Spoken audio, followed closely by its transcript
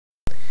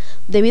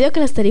Debido a que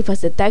las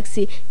tarifas de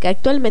taxi que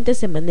actualmente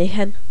se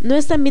manejan no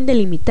están bien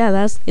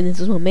delimitadas, en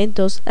estos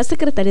momentos la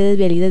Secretaría de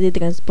Vialidad y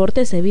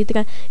Transporte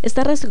Sevitra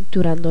está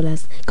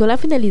reestructurándolas con la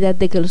finalidad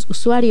de que los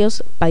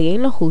usuarios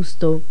paguen lo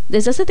justo.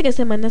 Desde hace 3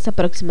 semanas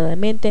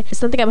aproximadamente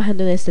están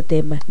trabajando en este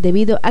tema,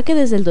 debido a que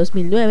desde el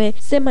 2009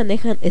 se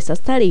manejan estas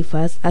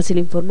tarifas, así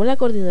lo informó la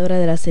coordinadora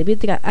de la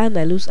Sevitra,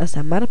 Ana Luz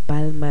Azamar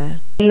Palma.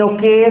 En lo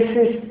que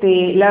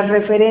es las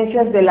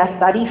referencias de las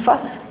tarifas,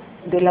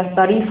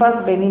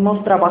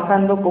 venimos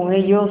trabajando con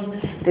ellos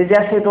desde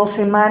hace 2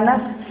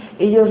 semanas.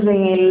 Ellos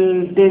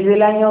desde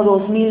el año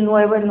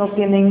 2009 no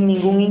tienen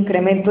ningún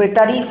incremento de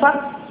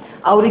tarifa.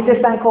 Ahorita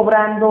están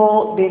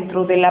cobrando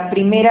dentro de la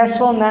primera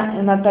zona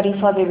una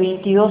tarifa de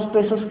 22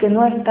 pesos que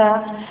no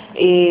está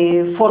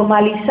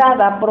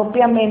formalizada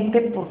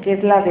propiamente, porque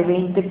es la de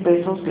 20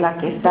 pesos la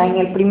que está en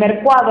el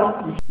primer cuadro.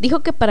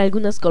 Dijo que para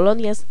algunas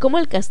colonias, como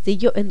el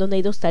Castillo, en donde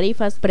hay 2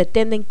 tarifas,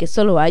 pretenden que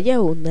solo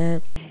haya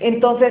una.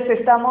 Entonces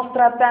estamos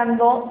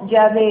tratando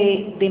ya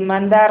de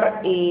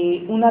mandar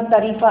una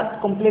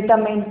tarifa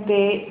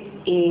completamente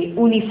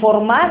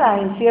uniformada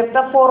en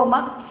cierta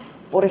forma.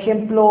 Por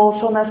ejemplo,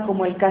 zonas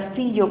como el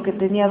Castillo, que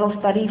tenía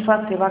 2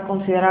 tarifas, se va a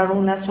considerar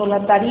una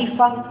sola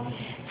tarifa.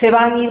 Se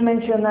van a ir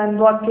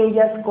mencionando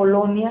aquellas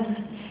colonias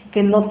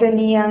que no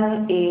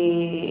tenían,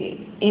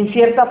 en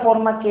cierta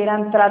forma, que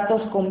eran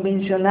tratos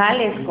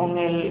convencionales con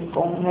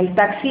el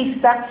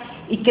taxista,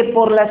 y que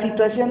por la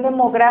situación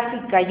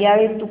demográfica ya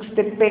de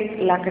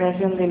Tuxtepec, la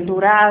creación del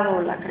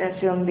Dorado, la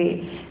creación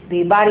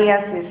de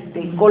varias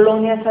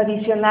colonias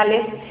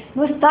adicionales,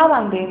 no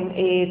estaban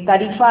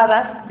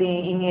tarifadas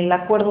en el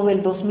acuerdo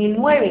del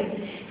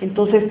 2009.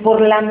 Entonces,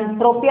 por la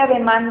propia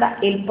demanda,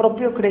 el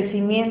propio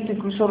crecimiento,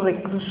 incluso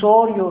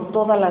reclusorio,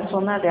 toda la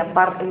zona de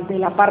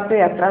la parte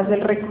de atrás del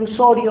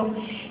reclusorio,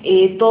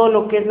 todo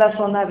lo que es la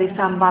zona de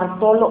San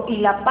Bartolo y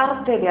la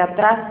parte de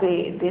atrás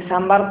de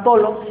San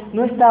Bartolo,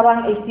 no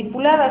estaban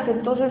estipuladas,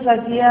 entonces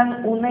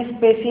hacían una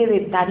especie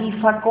de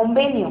tarifa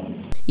convenio.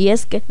 Y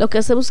es que lo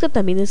que se busca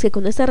también es que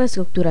con esta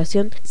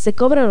reestructuración se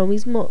cobra lo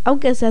mismo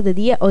aunque sea de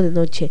día o de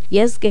noche, y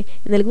es que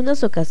en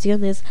algunas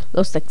ocasiones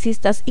los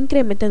taxistas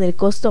incrementan el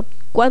costo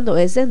cuando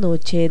es de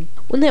noche.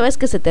 Una vez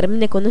que se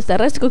termine con esta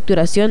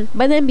reestructuración,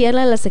 van a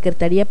enviarla a la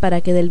Secretaría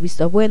para que dé el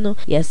visto bueno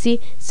y así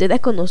se dé a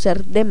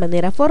conocer de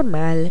manera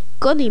formal.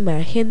 Con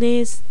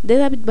imágenes de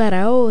David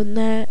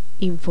Barahona,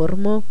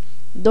 informó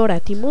Dora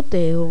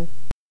Timoteo.